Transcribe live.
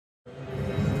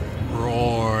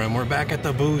back at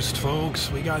the boost, folks.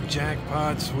 We got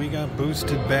jackpots, we got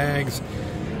boosted bags.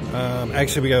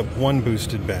 Actually, we got one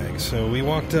boosted bag. So we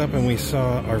walked up and we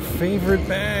saw our favorite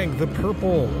bag, the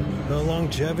purple, the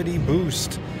longevity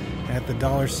boost at the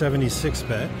 $1.76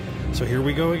 bet. So here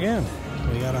we go again.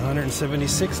 We got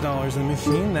 $176 in the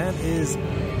machine. That is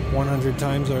 100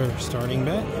 times our starting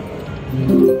bet.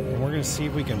 And we're gonna see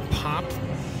if we can pop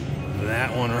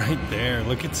that one right there.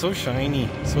 Look, it's so shiny,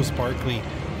 so sparkly.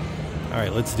 All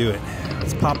right, let's do it.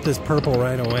 Let's pop this purple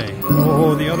right away.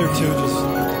 Oh, the other two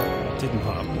just didn't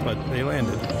pop, but they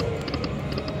landed.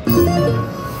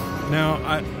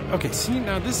 Now, okay, see,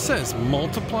 now this says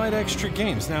multiplied extra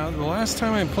games. Now, the last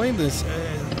time I played this,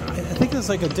 I think it's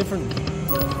like a different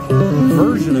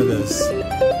version of this.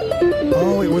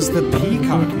 Oh, it was the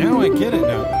peacock. Now I get it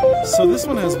now. So this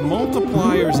one has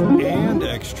multipliers and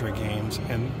extra games,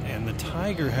 and the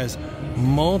tiger has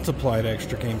multiplied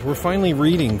extra games. We're finally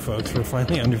reading, folks. We're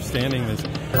finally understanding this.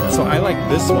 So I like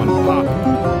this one, pop.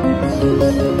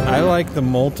 I like the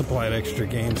multiplied extra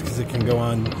games because it can go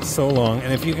on so long.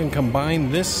 And if you can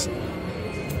combine this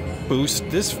boost,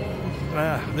 this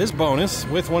bonus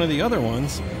with one of the other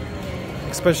ones,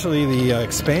 especially the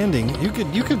expanding, you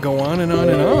could go on and on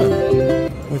and on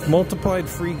with multiplied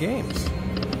free games.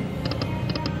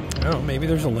 Oh, maybe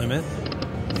there's a limit,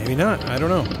 maybe not. I don't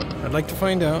know. I'd like to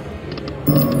find out.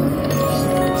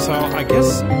 So I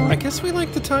guess we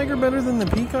like the tiger better than the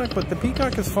peacock, but the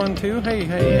peacock is fun too. Hey,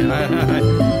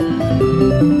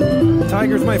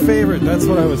 tiger's my favorite. That's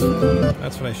what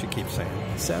I should keep saying.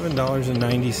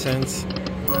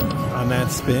 $7.90 on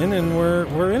that spin, and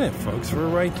we're in it, folks. We're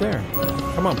right there.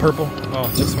 Come on, purple. Oh,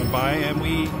 it just went by, and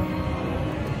we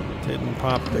didn't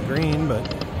pop the green, but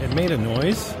it made a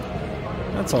noise.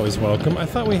 That's always welcome. I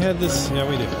thought we had this. Yeah,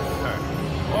 we do. All right.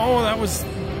 Oh, that was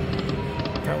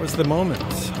the moment.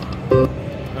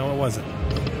 No, it wasn't.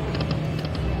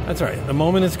 That's all right. The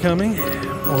moment is coming.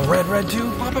 Oh, red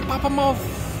too. Pop them off.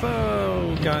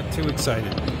 Oh, got too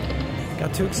excited.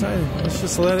 Let's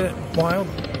just let it wild.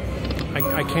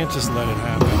 I can't just let it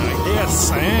happen.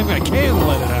 I can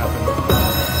let it happen.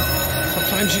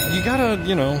 Sometimes you gotta,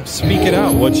 speak it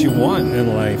out, what you want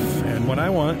in life. And what I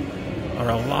want are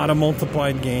a lot of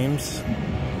multiplied games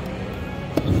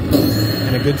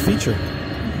and a good feature.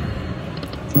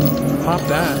 Pop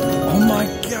that. Oh my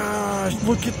gosh,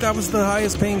 look at that. Was the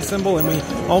highest paying symbol, and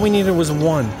all we needed was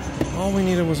one.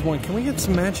 Can we get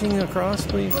some matching across,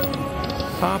 please?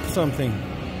 Pop something.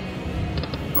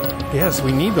 Yes,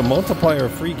 we need the multiplier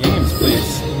of free games,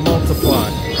 please. Multiply.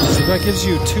 So that gives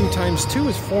you 2 times 2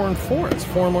 is 4 and 4. It's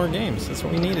 4 more games. That's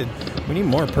what we needed. We need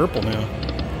more purple now.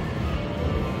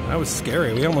 That was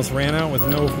scary. We almost ran out with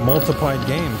no multiplied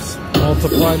games.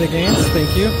 Multiply the games,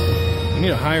 thank you. We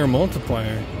need a higher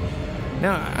multiplier.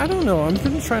 Now, I don't know. I'm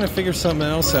really trying to figure something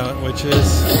else out, which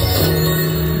is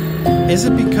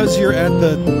it because you're at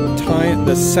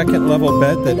the second level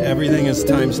bet that everything is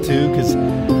times 2? Because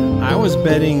I was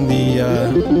betting the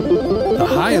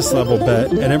highest level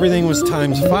bet, and everything was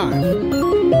times 5.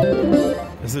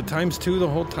 Is it times 2 the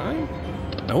whole time?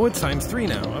 No, it's times 3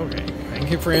 now. Okay.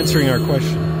 Thank you for answering our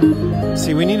question.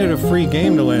 See, we needed a free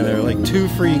game to land there. Like 2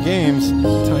 free games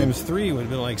times 3 would have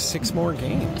been like 6 more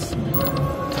games.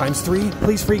 Times 3,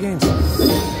 please, free games.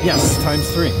 Yes, times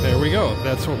 3. There we go.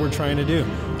 That's what we're trying to do.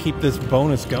 Keep this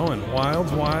bonus going.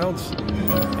 Wilds,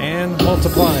 and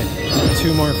multiply.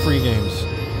 2 more free games.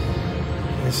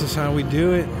 This is how we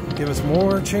do it. Give us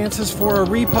more chances for a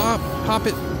repop. Pop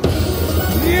it.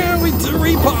 Yeah, we did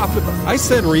repop. I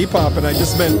said repop, and I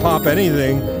just meant pop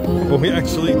anything. But we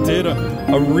actually did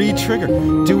a re-trigger.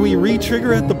 Do we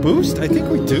re-trigger at the boost? I think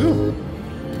we do.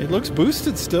 It looks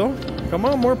boosted still. Come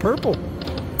on, more purple.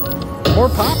 More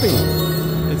popping.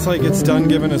 It's like it's done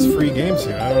giving us free games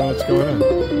here. I don't know what's going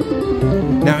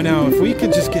on. Now, if we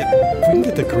can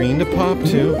get the green to pop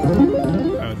too,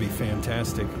 that would be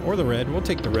fantastic. Or the red. We'll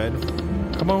take the red.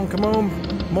 Come on.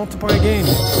 Multiply a game.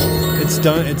 It's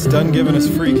done giving us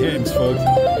free games, folks.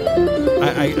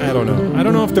 I don't know. I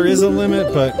don't know if there is a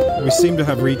limit, but we seem to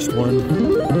have reached one.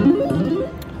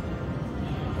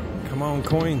 Come on,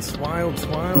 coins. Wilds,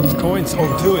 coins.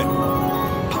 Oh, do it.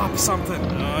 Pop something.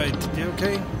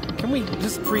 Okay. Can we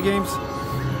just free games?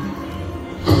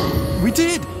 We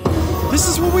did. This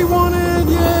is what we wanted.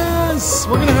 Yes.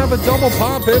 We're gonna have a double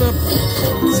pop in a.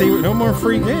 See, no more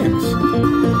free games.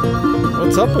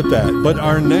 What's up with that? But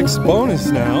our next bonus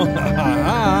now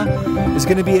is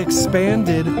going to be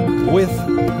expanded with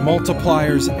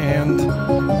multipliers and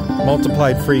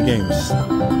multiplied free games.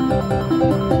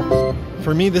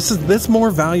 For me, this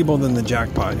more valuable than the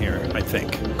jackpot here, I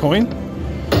think. Coin?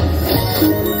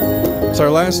 our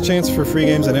last chance for free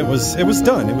games, and it was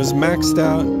done. It was maxed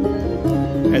out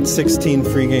at 16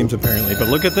 free games apparently. But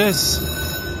look at this.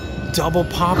 Double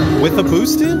pop with a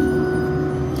boosted?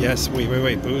 Yes, wait.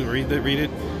 Read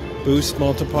it. Boost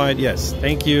multiplied. Yes.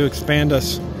 Thank you. Expand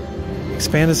us.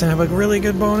 Expand us and have a really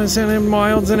good bonus and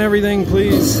milds and everything,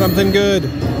 please. Something good.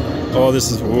 Oh,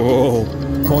 this is, whoa.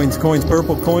 Coins,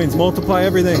 purple coins. Multiply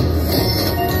everything.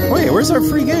 Wait, where's our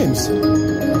free games?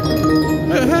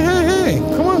 Hey.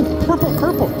 Come on, purple.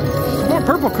 Come on,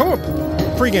 purple, come on.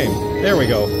 Free game. There we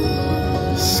go.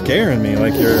 Scaring me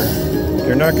like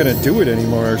you're not gonna do it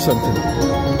anymore or something.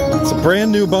 It's a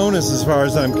brand new bonus as far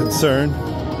as I'm concerned.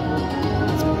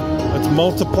 Let's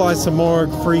multiply some more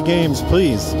free games,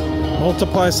 please.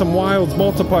 Multiply some wilds,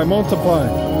 multiply.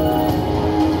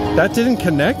 That didn't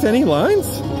connect any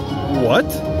lines? What?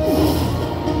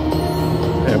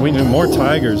 Yeah, we need more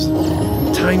tigers.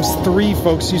 ×3,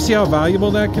 folks. You see how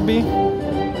valuable that could be?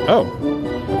 Oh,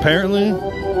 apparently.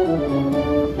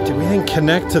 We didn't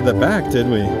connect to the back, did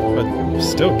we? But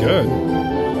still good.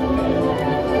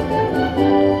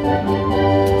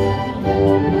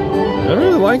 I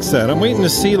really like that. I'm waiting to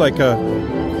see like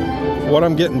what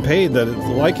I'm getting paid that it's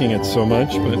liking it so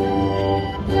much, but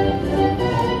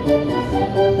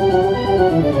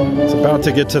it's about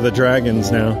to get to the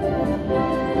dragons now.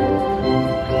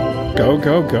 Go.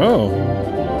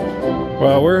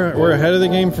 Well, we're ahead of the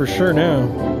game for sure now.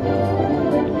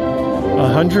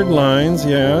 100 lines,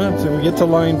 yeah. So we get to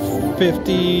line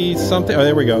 50 something. Oh,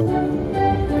 there we go.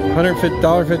 $150,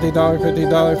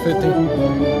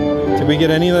 $50. Did we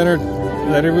get any that are?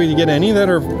 Did we get any that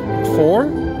are 4?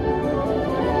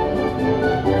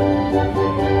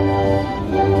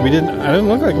 We didn't. I didn't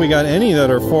look like we got any that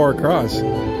are 4 across.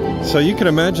 So you can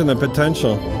imagine the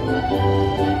potential.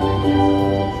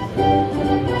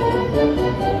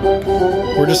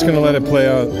 We're just gonna let it play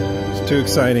out. It's too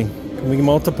exciting. We can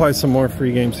multiply some more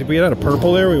free games. If we had a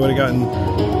purple there, we would have gotten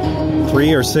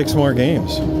 3 or 6 more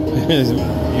games.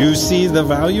 You see the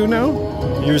value now?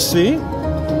 You see?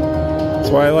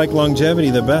 That's why I like longevity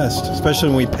the best, especially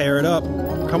when we pair it up.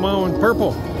 Come on,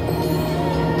 purple.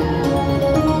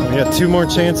 We got 2 more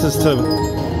chances to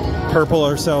purple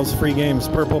ourselves free games.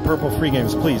 Purple, free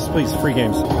games. Please, free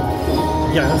games.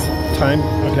 Yes, time.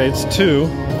 Okay, it's 2.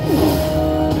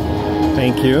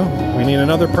 Thank you. We need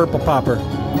another purple popper.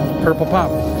 Purple pop.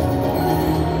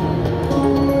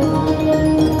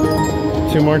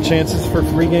 2 more chances for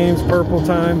free games. Purple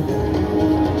time.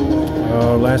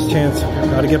 Oh, last chance.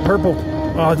 Gotta get purple.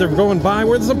 Oh, they're going by.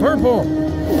 Where's the purple?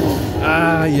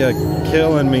 Ah, you're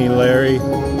killing me, Larry.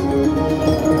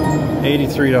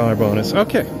 $83 bonus.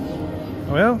 Okay.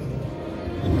 Well,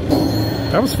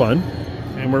 that was fun.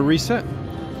 And we're reset.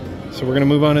 So we're going to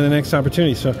move on to the next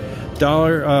opportunity. So,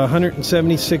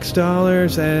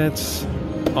 $176. That's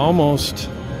almost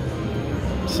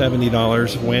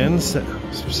 $70 win.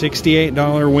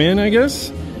 $68 win, I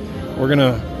guess. We're going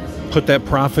to put that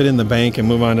profit in the bank and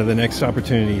move on to the next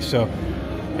opportunity. So,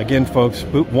 again, folks,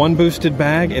 1 boosted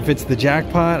bag. If it's the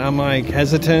jackpot, I'm like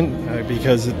hesitant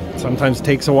because it sometimes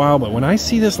takes a while. But when I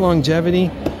see this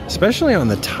longevity, especially on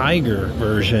the Tiger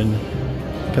version,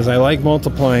 because I like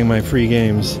multiplying my free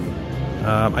games,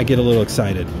 I get a little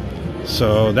excited.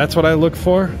 So that's what I look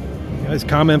for. You guys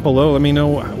comment below. Let me know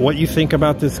what you think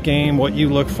about this game, what you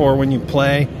look for when you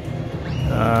play.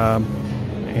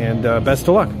 And best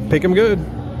of luck. Pick 'em good.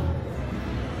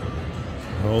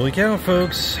 Holy cow,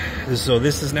 folks. So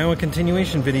this is now a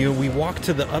continuation video. We walk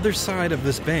to the other side of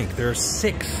this bank. There are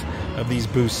 6 of these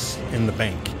boosts in the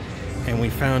bank. And we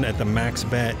found at the max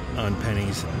bet on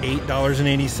pennies,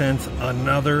 $8.80,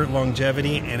 another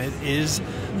longevity, and it is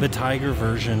the Tiger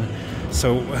version.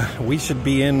 So we should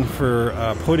be in for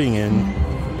putting in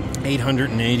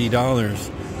 $880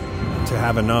 to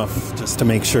have enough just to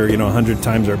make sure, 100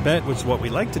 times our bet, which is what we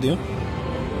like to do.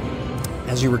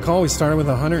 As you recall, we started with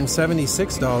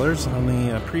 $176 on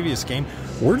the previous game.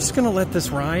 We're just going to let this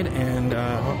ride and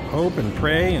hope and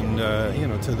pray and,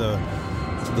 to the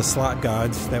slot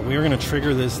gods that we are going to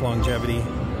trigger this longevity.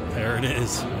 There it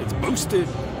is. It's boosted.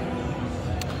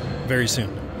 Very soon.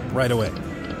 Right away.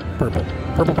 Purple.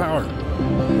 Purple power.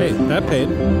 Hey, that paid.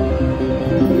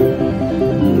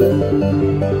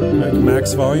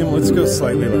 Max volume. Let's go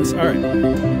slightly less. All right.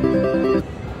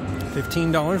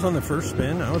 $15 on the first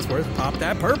spin. Now it's worth. Pop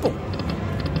that purple.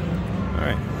 All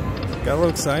right. Got a little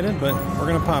excited, but we're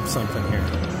going to pop something here.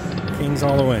 Kings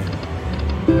all the way.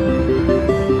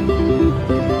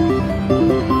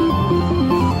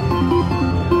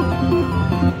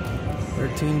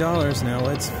 $13. Now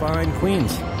let's find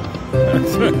queens.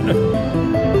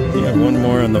 You got one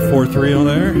more on the 4th reel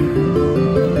there.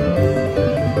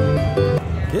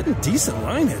 Getting decent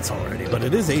line hits already, but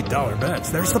it is $8 bets.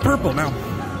 There's the purple now.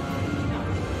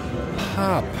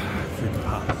 Pop.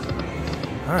 Pop.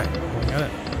 Alright, we got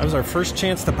it. That was our first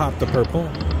chance to pop the purple.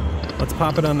 Let's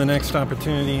pop it on the next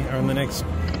opportunity, or on the next...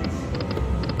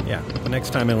 Yeah, the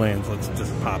next time it lands, let's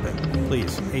just pop it.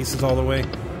 Please. Aces all the way?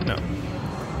 No.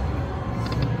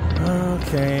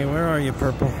 Okay, where are you,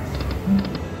 purple?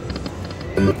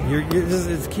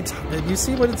 It keeps... You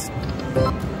see what it's...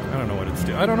 I don't know what it's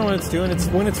doing. I don't know what it's doing. It's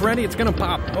when it's ready, it's gonna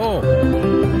pop. Oh,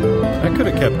 that could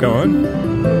have kept going.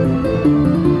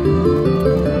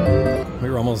 We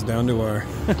were almost down to our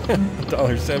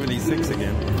 $1.76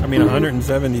 again. I mean,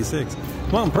 176.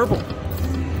 Come on, purple.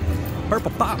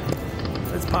 Purple pop.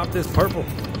 Let's pop this purple.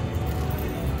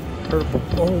 Purple.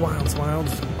 Oh, wilds,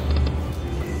 wilds.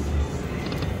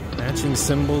 Matching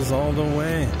symbols all the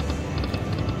way.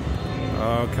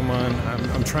 Oh, come on.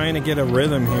 I'm trying to get a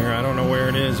rhythm here. I don't know where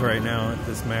it is right now at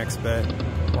this max bet.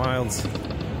 Wilds.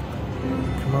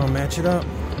 Come on, match it up.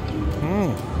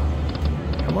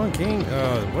 Come on, king.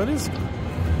 What is...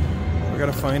 We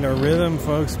gotta find our rhythm,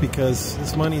 folks, because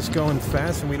this money's going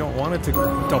fast and we don't want it to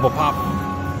double pop.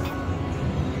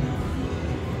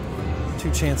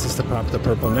 2 chances to pop the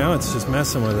purple. Now it's just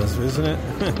messing with us, isn't it?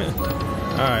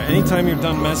 Alright, anytime you're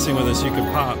done messing with us, you can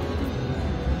pop.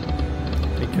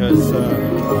 Because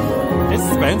it's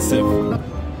expensive.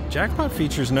 Jackpot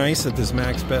feature's nice at this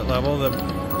max bet level. The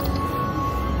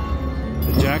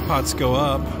jackpots go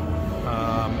up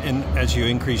as you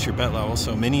increase your bet level.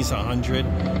 So mini's 100,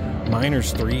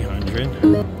 minor's 300.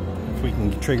 If we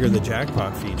can trigger the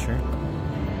jackpot feature.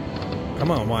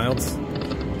 Come on, wilds.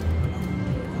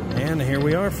 And here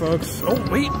we are, folks. Oh,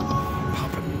 wait.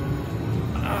 Pop it.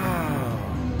 Oh,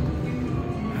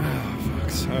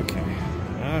 folks. Okay.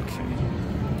 Okay.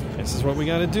 This is what we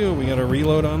got to do. We got to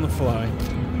reload on the fly.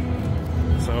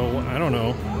 So, I don't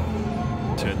know.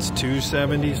 It's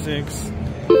 276.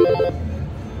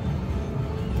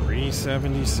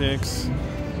 376.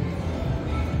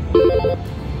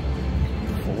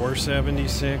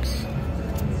 476.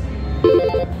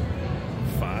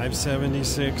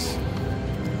 576.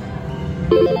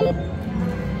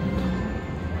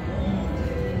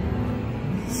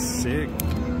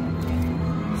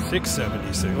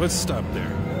 676. Let's stop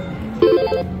there.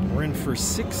 We're in for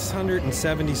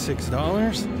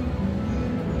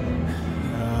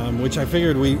 $676, which I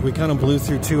figured we kind of blew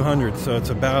through 200, so it's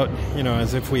about, you know,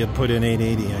 as if we had put in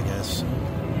 880, I guess,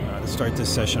 to start this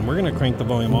session. We're going to crank the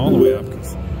volume all the way up,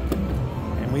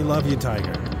 and we love you,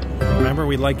 Tiger. Remember,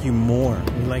 we like you more.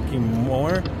 We like you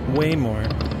more, way more,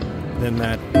 than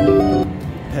that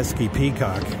pesky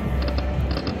peacock.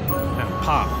 Now,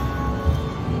 pop.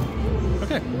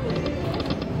 Okay.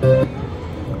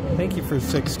 Thank you for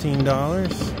 $16.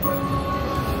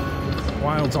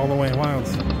 Wilds all the way,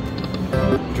 wilds.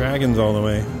 Dragons all the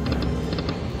way.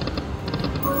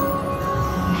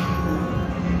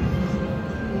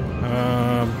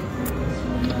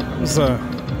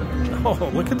 Oh,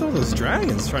 look at all those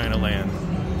dragons trying to land.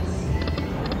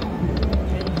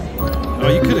 Oh,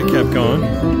 you could have kept going.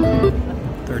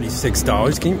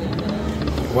 $36. Can you...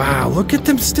 Wow, look at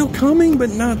them still coming, but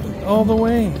not all the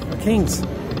way. Kings.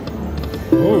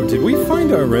 Oh, did we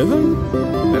find our rhythm?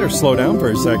 Better slow down for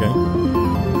a second.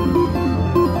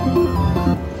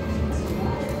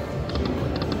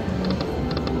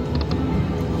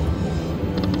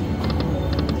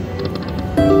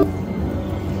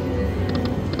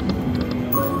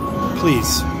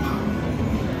 Please.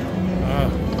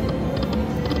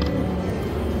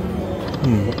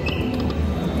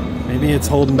 Maybe it's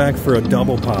holding back for a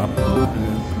double pop.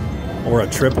 Or a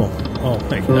triple. Oh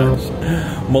my gosh.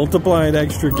 Multiplied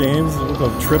extra games with a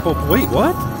triple. Wait,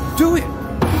 what? Do it.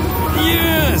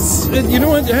 Yes! You know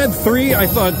what? I had 3. I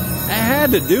thought I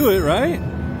had to do it, right?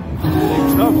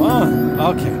 Come on.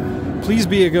 Okay. Please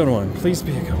be a good one. Please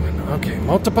be a good one. Okay.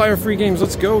 Multiplier free games.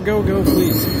 Let's go, go, go,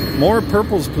 please. More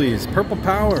purples, please. Purple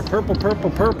power. Purple,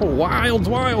 purple, purple. Wilds,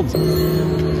 wilds.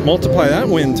 Multiply that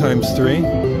win times 3.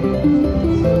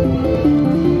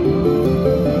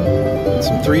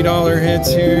 Some $3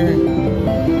 hits here.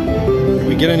 Did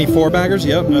we get any 4-baggers?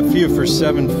 Yep, a few for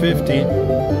 $7.50.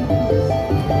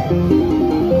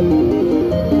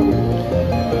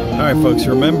 All right, folks,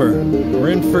 remember, we're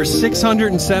in for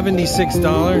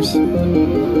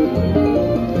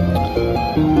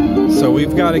 $676. So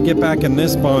we've got to get back in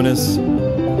this bonus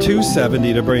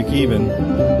 $270 to break even.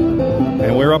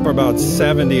 And we're up about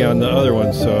 70 on the other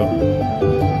one, so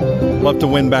love to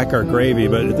win back our gravy,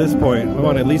 but at this point, we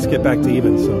want to at least get back to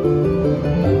even, so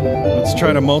let's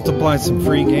try to multiply some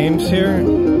free games here.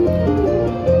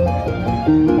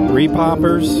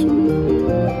 Repoppers.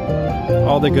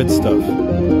 All the good stuff.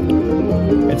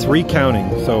 It's recounting,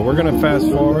 so we're gonna fast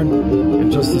forward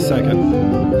in just a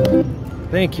second.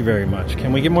 Thank you very much.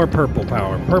 Can we get more purple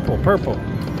power? Purple, purple.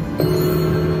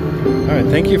 All right,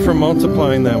 thank you for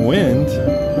multiplying that wind.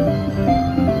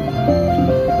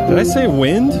 Did I say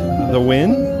wind? The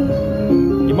wind?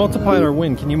 You multiplied our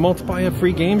win. Can you multiply a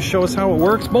free game? Show us how it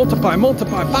works. Multiply,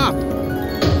 multiply, pop.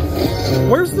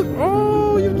 Where's the?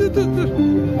 Oh, you did.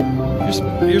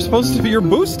 You're supposed to be. You're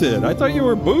boosted. I thought you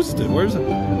were boosted. Where's it?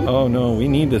 Oh no, we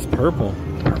need this purple.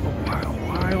 Purple,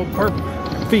 wild purple.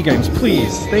 Free games,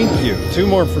 please. Thank you. 2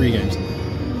 more free games.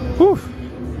 Whew.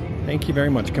 Thank you very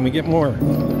much. Can we get more?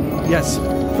 Yes.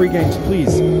 Free games,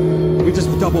 please. We just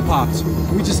double popped.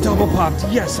 We just double popped.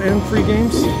 Yes, and free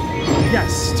games.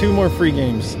 Yes, 2 more free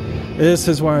games. This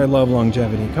is why I love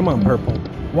longevity. Come on, purple.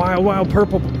 Wild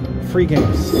purple. Free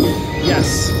games.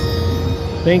 Yes.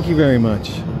 Thank you very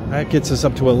much. That gets us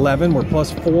up to 11. We're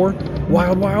plus 4.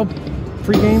 Wild.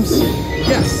 Free games.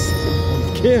 Yes.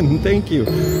 Again, thank you.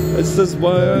 This is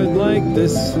why I like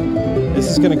this. This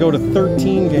is going to go to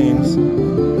 13 games.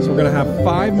 So we're going to have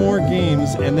 5 more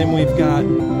games, and then we've got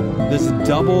this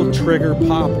double trigger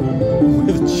pop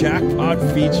with jackpot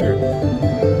feature.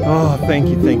 Oh, thank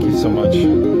you so much.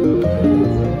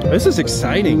 This is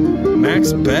exciting.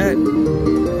 Max bet.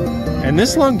 And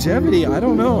this longevity, I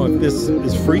don't know if this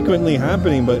is frequently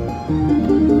happening, but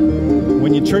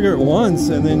when you trigger it once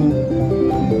and then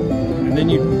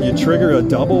you trigger a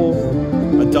double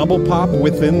pop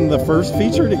within the first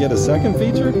feature to get a second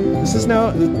feature. This is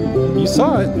now, you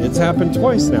saw it, it's happened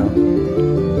twice now.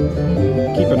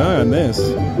 Keep an eye on this.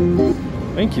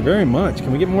 Thank you very much.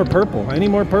 Can we get more purple? Any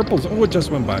more purples? Oh, it just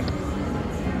went by.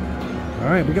 All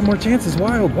right, we got more chances.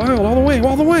 Wild,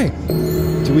 all the way.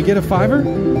 Do we get a 5er?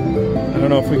 I don't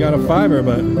know if we got a 5er,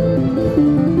 but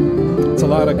it's a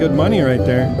lot of good money right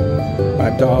there.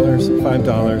 $5, $5, $2,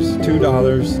 $2,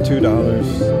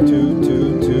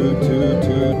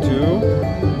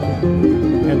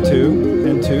 $2, and 2,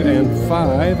 and 2, and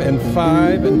 5, and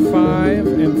 5, and 5,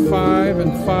 and 5,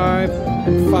 and 5,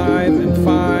 and 5, and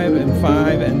 5, and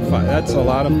 5, and 5. That's a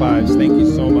lot of 5s. Thank you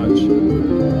so much.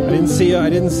 I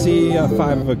didn't see a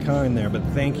 5 of a kind there, but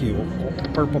thank you.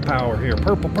 Purple power here.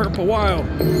 Purple, wild.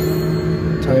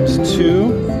 Times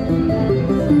 2.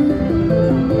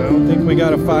 I don't think we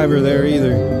got a 5er there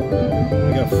either.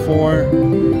 We got 4.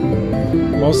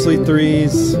 Mostly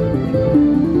 3s.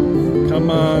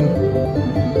 Come on.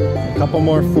 A couple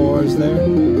more 4s there.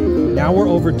 Now we're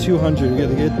over 200.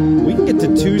 We can get to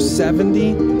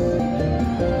 270.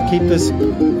 Keep this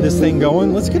thing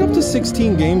going. Let's get up to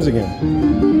 16 games again.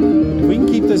 If we can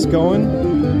keep this going,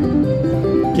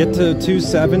 get to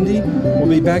 270, we'll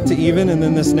be back to even, and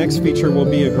then this next feature will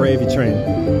be a gravy train.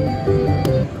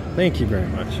 Thank you very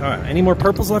much. All right, any more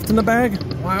purples left in the bag?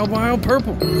 Wild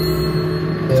purple.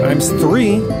 Times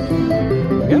 3.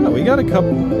 Yeah, we got a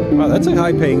couple. Wow, that's a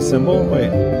high-paying symbol. Wait.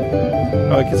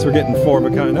 Oh, I guess we're getting 4 of a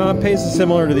kind. No, it pays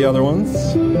similar to the other ones.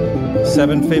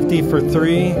 $7.50 for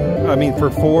 3. I mean, for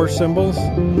 4 symbols.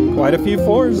 Quite a few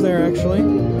 4s there, actually.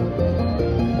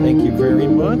 Thank you very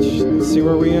much. Let's see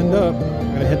where we end up.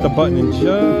 I'm gonna hit the button in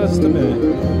just a minute.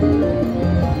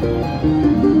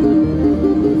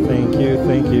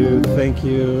 Thank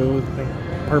you.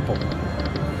 Purple.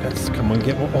 Yes, come on,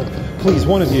 get one. Oh, please,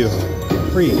 one of you.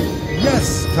 Free.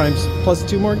 Yes, times plus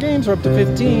 2 more games. We're up to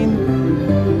 15.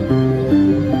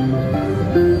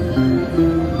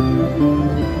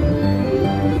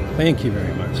 Thank you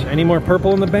very much. Any more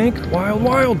purple in the bank? Wild.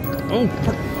 Oh,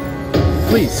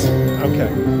 please. Okay.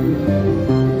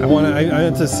 I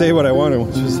had to say what I wanted,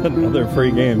 which was another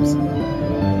free games.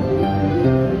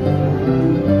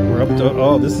 We're up to,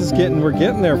 oh, we're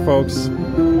getting there, folks.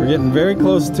 We're getting very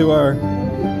close to our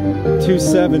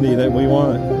 270 that we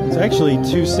want. It's actually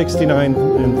 269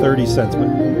 and 30 cents, but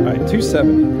all right,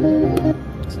 270.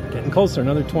 It's getting closer,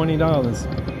 another $20.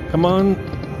 Come on,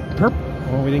 purple.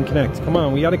 Oh, we didn't connect. Come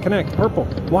on, we got to connect. Purple.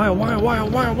 Wild. I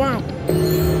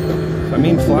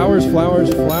mean, flowers. All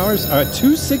right,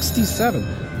 267.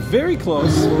 Very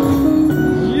close.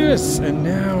 Yes, and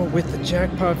now with the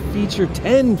jackpot feature,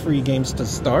 10 free games to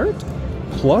start,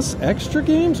 plus extra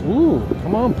games. Ooh,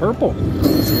 come on, purple.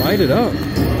 Let's light it up.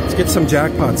 Let's get some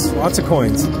jackpots. Lots of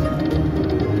coins.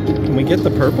 Can we get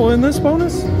the purple in this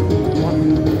bonus?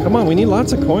 Come on, we need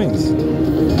lots of coins.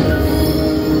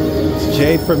 It's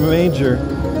J for major.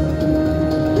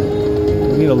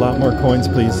 We need a lot more coins,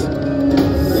 please.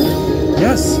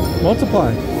 Yes,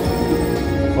 multiply.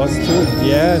 Plus 2.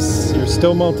 Yes, you're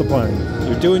still multiplying.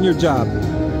 You're doing your job.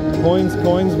 Coins,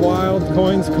 wild,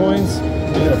 coins. We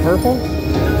get a purple.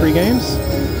 Free games.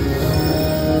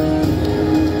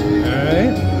 All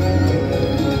right.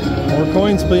 More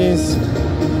coins, please.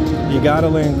 You gotta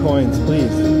land coins,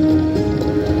 please.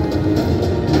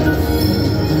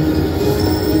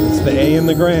 It's the A in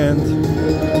the grand.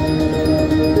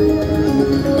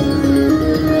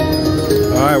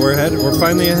 All right, we're ahead. We're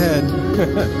finally ahead.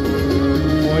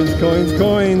 Coins, coins,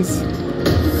 coins.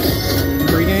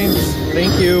 3 games.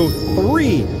 Thank you.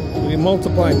 3. We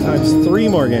multiplied times 3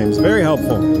 more games. Very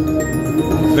helpful.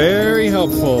 Very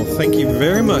helpful. Thank you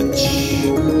very much.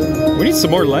 We need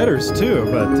some more letters too,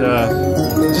 but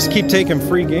just keep taking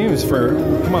free games for,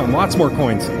 come on, lots more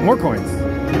coins. More coins.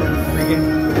 Free game.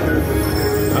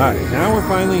 All right, now we're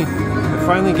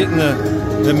finally getting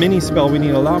the mini spell. We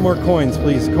need a lot more coins,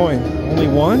 please. Coin. Only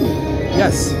 1?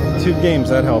 Yes, 2 games,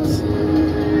 that helps.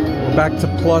 We're back to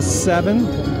 +7.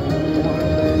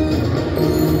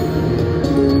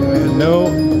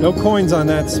 No coins on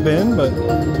that spin, but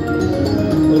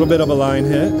a little bit of a line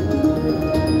hit.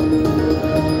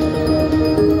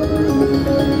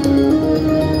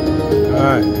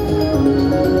 Alright.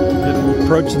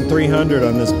 Approaching 300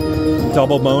 on this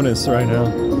double bonus right now.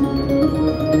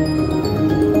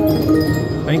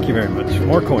 Thank you very much.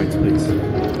 More coins, please.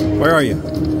 Where are you?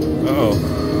 Uh-oh.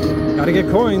 Gotta get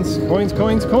coins. Coins,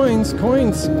 coins, coins,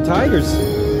 coins. Tigers.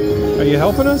 Are you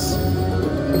helping us?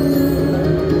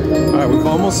 Alright, we've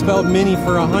almost spelled mini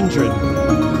for 100.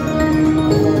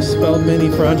 Almost spelled mini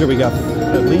for 100. We got,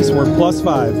 at least we're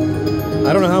 +5.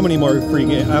 I don't know how many more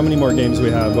games we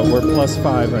have, but we're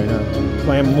 +5 right now.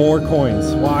 Playing more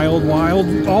coins. Wild, wild,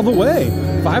 all the way.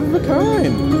 5 of a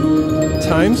kind.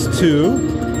 Times 2.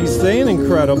 He's staying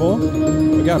incredible.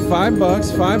 We got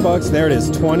 $5, $5. There it is,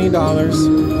 $20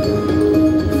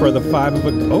 for the 5 of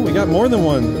a. Oh, we got more than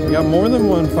one. We got more than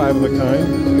one 5 of a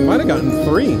kind. We might have gotten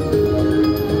 3.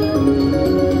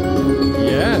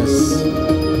 Yes.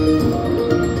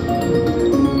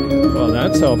 Well,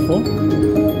 that's helpful.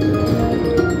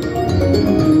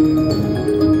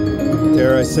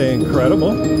 Dare I say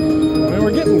incredible? I mean,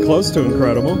 we're getting close to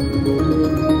incredible.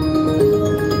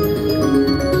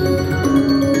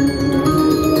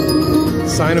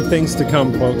 Sign of things to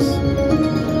come, folks.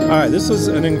 Alright, this was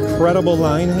an incredible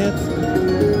line hit.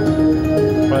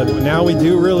 But now we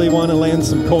do really want to land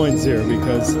some coins here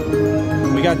because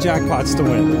we got jackpots to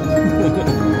win.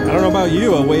 I don't know about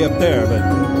you, way up there, but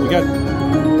we got,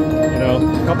 you know,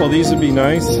 a couple of these would be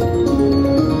nice.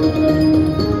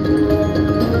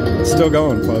 It's still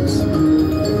going, folks.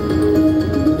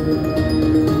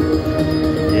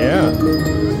 Yeah.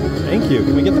 Thank you.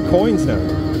 Can we get the coins now?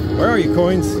 Where are you,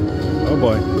 coins? Oh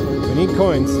boy. We need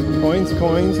coins. Coins,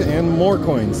 coins, and more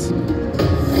coins.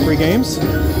 Free games?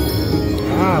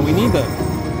 Ah, we need the...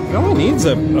 It only needs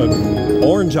a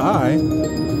orange eye.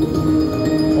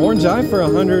 Orange eye for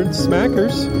 100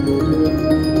 smackers.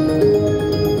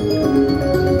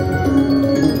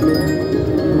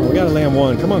 Oh, we gotta land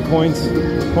 1. Come on, coins.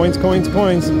 Coins, coins,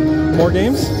 coins. More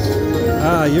games?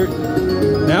 Ah,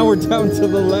 now we're down to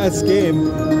the last game.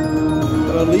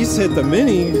 But at least hit the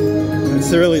mini.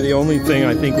 That's really the only thing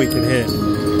I think we can hit.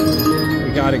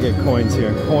 We gotta get coins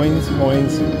here. Coins,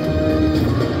 coins.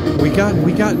 We got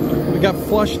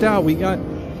flushed out. We got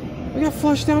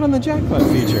flushed out on the jackpot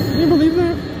feature. Can you believe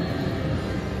that?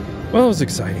 Well, it was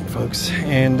exciting, folks.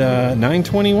 And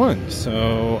 921.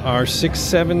 So our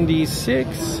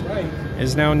 676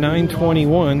 is now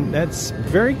 921. That's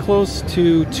very close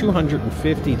to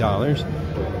 $250.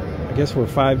 I guess we're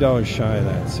 $5 shy of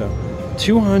that. So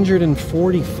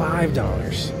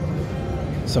 $245.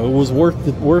 So it was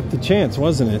worth the chance,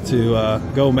 wasn't it, to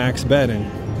go max bet and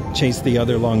chase the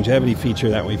other longevity feature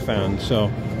that we found. So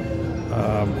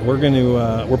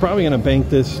we're probably gonna bank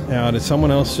this out. If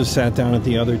someone else just sat down at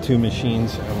the other 2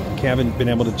 machines, we haven't been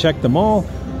able to check them all.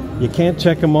 You can't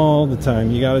check them all the time.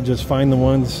 You got to just find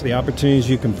the opportunities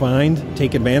you can find,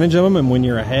 take advantage of them, and when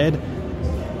you're ahead,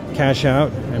 cash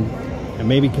out and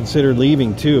maybe consider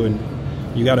leaving too. And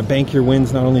you got to bank your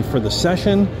wins not only for the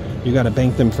session, you got to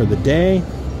bank them for the day,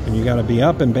 and you got to be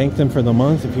up and bank them for the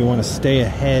month if you want to stay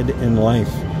ahead in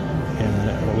life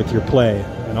and with your play.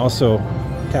 And also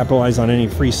capitalize on any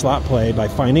free slot play by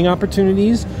finding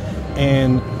opportunities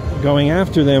and going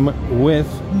after them with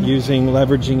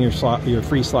leveraging your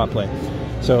free slot play.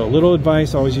 So a little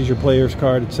advice: always use your player's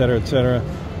card, etc., etc.,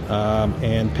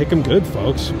 and pick them good,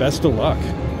 folks. Best of luck.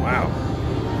 Wow,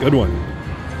 good one,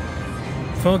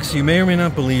 folks. You may or may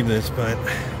not believe this, but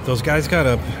those guys got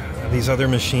up these other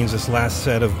machines, this last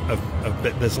set in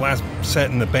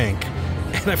the bank,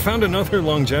 and I found another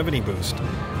longevity boost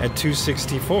at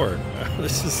 264.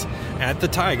 This is at the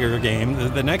Tiger game.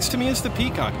 The next to me is the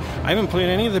Peacock. I haven't played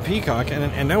any of the Peacock,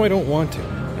 and now I don't want to.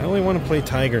 I only want to play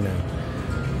Tiger now.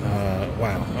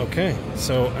 Wow. Okay.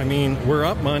 So, I mean, we're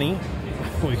up money.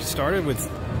 We started with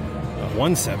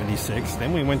 176.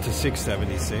 Then we went to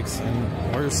 676,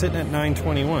 and we're sitting at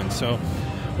 921. So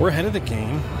we're ahead of the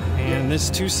game. And this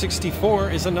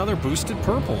 264 is another boosted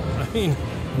purple. I mean,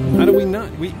 how do we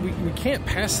not? We can't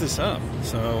pass this up.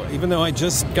 So even though I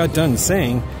just got done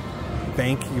saying,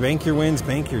 bank your wins,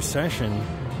 bank your session.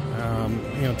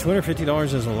 You know,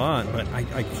 $250 is a lot, but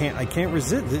I can't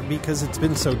resist it because it's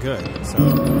been so good. So,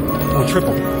 oh,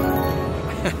 triple.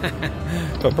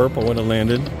 But purple would have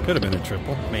landed. Could have been a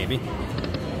triple, maybe.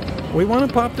 We want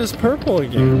to pop this purple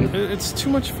again. It's too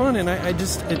much fun, and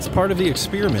it's part of the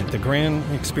experiment. The grand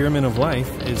experiment of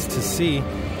life is to see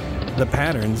the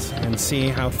patterns and see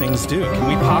how things do. Can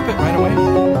we pop it right away?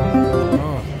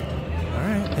 Oh, all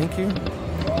right, thank you.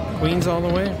 Queens all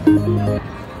the way.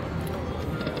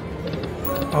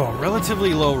 Oh,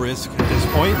 relatively low risk at this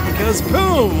point because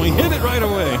boom, we hit it right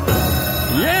away.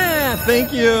 Yeah,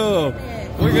 thank you.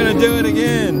 We're gonna do it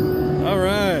again. All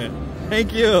right,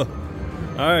 thank you.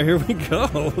 All right, here we go.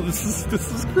 This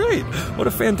is great. What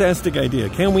a fantastic idea.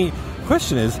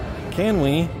 Question is, can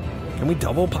we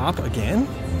double pop again?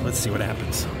 Let's see what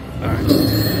happens. All right.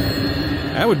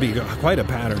 That would be quite a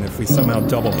pattern if we somehow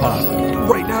double pop.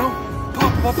 Right now,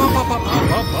 pop, pop, pop, pop, pop, pop,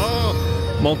 pop, pop.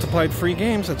 Multiplied free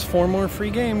games. That's 4 more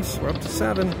free games. We're up to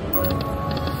 7.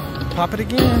 Pop it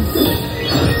again.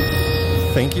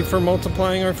 Thank you for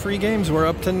multiplying our free games. We're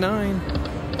up to 9.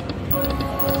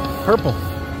 Purple.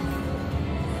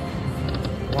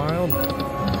 Wild.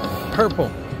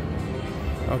 Purple.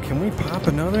 Oh, can we pop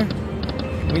another?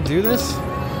 Can we do this?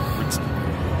 It's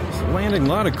landing a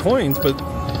lot of coins, but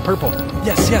purple.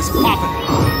 Yes, pop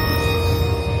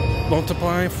it.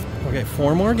 Multiply. Okay,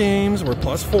 4 more games. We're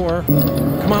plus 4.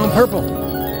 Come on, purple.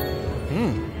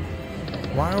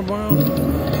 Wild.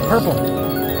 Purple.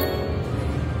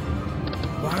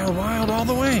 Wild all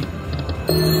the way.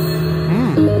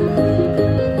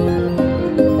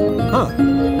 Huh.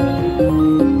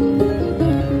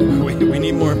 We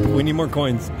need more. We need more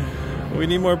coins. We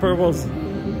need more purples.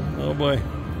 Oh boy.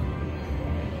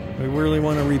 We really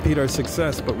want to repeat our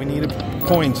success, but we need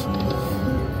coins.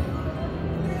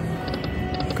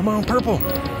 Come on, purple.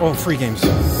 Oh, free games.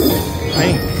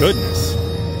 Thank goodness.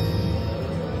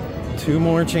 2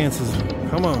 more chances.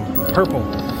 Come on, purple.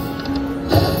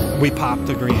 We popped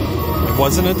the green. It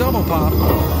wasn't a double pop,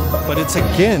 but it's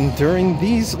again during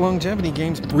these longevity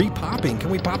games re-popping. Can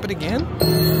we pop it again?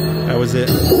 That was it.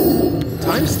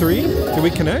 Times 3. Did we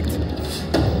connect?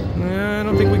 I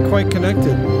don't think we quite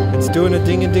connected. It's doing a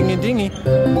dingy.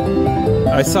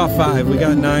 I saw 5. We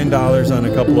got $9 on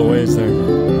a couple of ways there.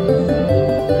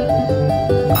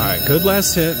 Good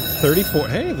last hit, 34.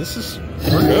 Hey, we're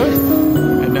good.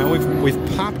 And now we've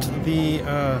popped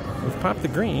the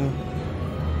green.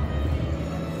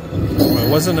 Well, it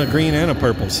wasn't a green and a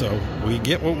purple, so we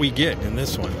get what we get in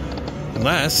this one.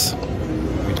 Unless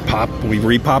we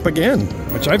re-pop again,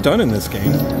 which I've done in this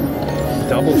game.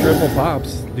 Double, triple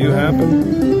pops do happen.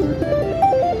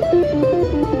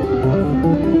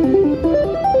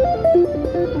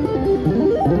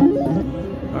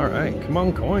 All right, come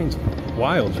on, coins.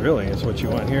 Wilds, really, is what you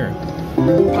want here.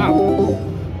 Pop!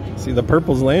 See, the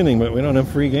purple's landing, but we don't have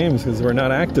free games because we're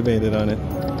not activated on it.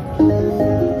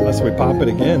 Unless we pop it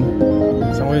again.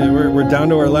 So we're down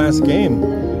to our last game.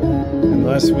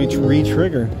 Unless we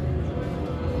re-trigger.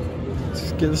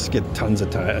 Let's get tons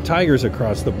of tigers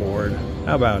across the board.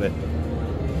 How about it?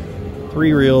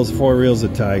 3 reels, 4 reels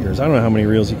of tigers. I don't know how many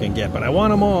reels you can get, but I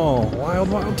want them all.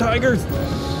 Wild tigers!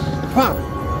 Pop!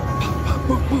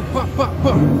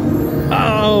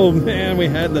 Oh man, we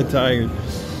had the tigers.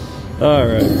 All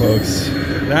right, folks,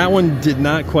 that one did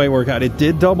not quite work out. It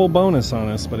did double bonus on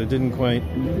us, but it didn't quite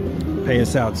pay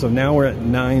us out. So now we're at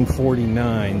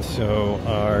 949. So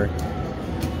our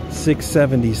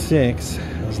 676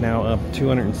 is now up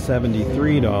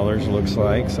 $273, looks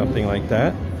like, something like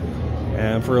that,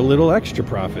 and for a little extra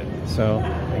profit. So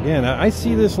again, I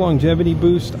see this longevity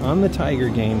boost on the tiger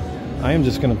game. I am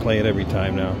just going to play it every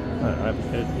time now.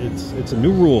 It's a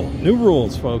new rule. New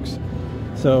rules, folks.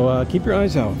 So keep your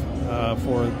eyes out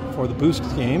for the boost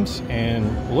games,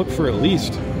 and look for at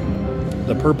least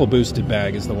the purple boosted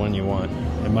bag is the one you want,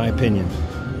 in my opinion.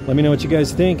 Let me know what you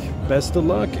guys think. Best of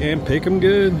luck, and pick 'em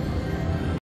good.